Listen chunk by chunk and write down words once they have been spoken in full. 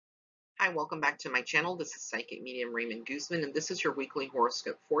Hi, welcome back to my channel. This is Psychic Medium Raymond Guzman, and this is your weekly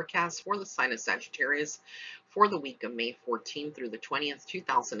horoscope forecast for the sign of Sagittarius for the week of May 14th through the 20th,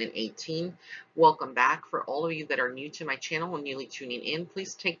 2018. Welcome back. For all of you that are new to my channel and newly tuning in,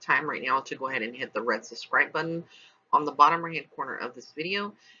 please take time right now to go ahead and hit the red subscribe button on the bottom right hand corner of this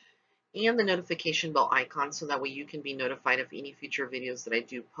video and the notification bell icon so that way you can be notified of any future videos that I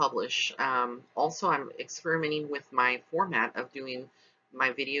do publish. Also, I'm experimenting with my format of doing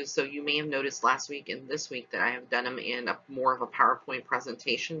my videos, so you may have noticed last week and this week that I have done them in more of a PowerPoint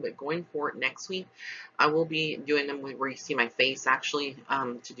presentation, but going forward next week I will be doing them where you see my face actually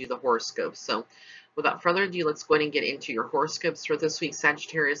to do the horoscopes. So without further ado, let's go ahead and get into your horoscopes for this week,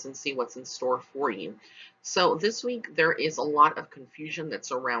 Sagittarius, and see what's in store for you. So this week, there is a lot of confusion that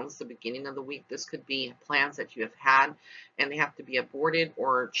surrounds the beginning of the week. This could be plans that you have had, and they have to be aborted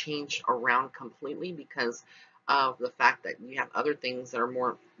or changed around completely because of the fact that you have other things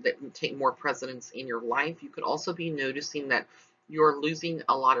that take more precedence in your life. You could also be noticing that you're losing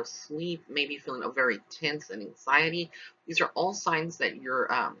a lot of sleep, maybe feeling a very tense and anxiety. These are all signs that your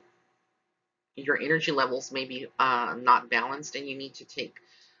energy levels may be not balanced, and you need to take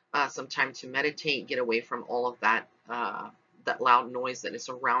some time to meditate, get away from all of that loud noise that is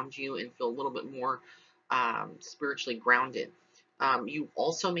around you, and feel a little bit more spiritually grounded. You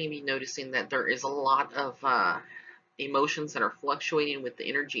also may be noticing that there is a lot of emotions that are fluctuating with the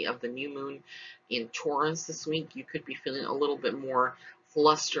energy of the new moon in Taurus this week. You could be feeling a little bit more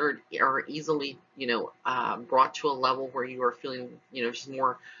flustered or easily, brought to a level where you are feeling, just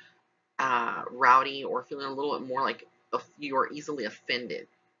more rowdy or feeling a little bit more like you are easily offended.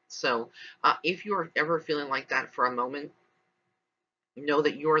 So if you are ever feeling like that for a moment, know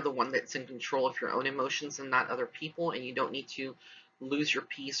that you're the one that's in control of your own emotions and not other people, and you don't need to lose your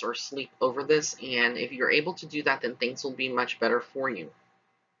peace or sleep over this. And if you're able to do that, then things will be much better for you.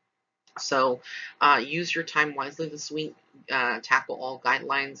 So use your time wisely this week, tackle all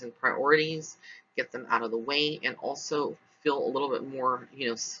guidelines and priorities, get them out of the way, and also feel a little bit more,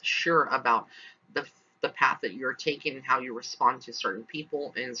 sure about the path that you're taking and how you respond to certain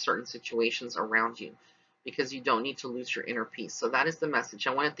people and certain situations around you, because you don't need to lose your inner peace. So that is the message.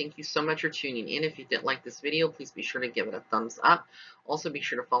 I want to thank you so much for tuning in. If you did like this video, please be sure to give it a thumbs up. Also, be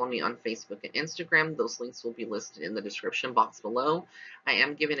sure to follow me on Facebook and Instagram. Those links will be listed in the description box below. I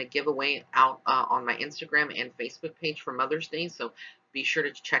am giving a giveaway out on my Instagram and Facebook page for Mother's Day, so be sure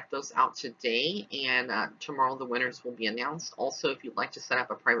to check those out today, and tomorrow the winners will be announced. Also, if you'd like to set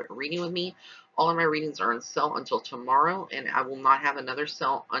up a private reading with me, all of my readings are on sale until tomorrow, and I will not have another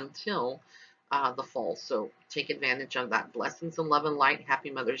sale until the fall. So take advantage of that. Blessings and love and light. Happy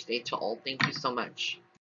Mother's Day to all. Thank you so much.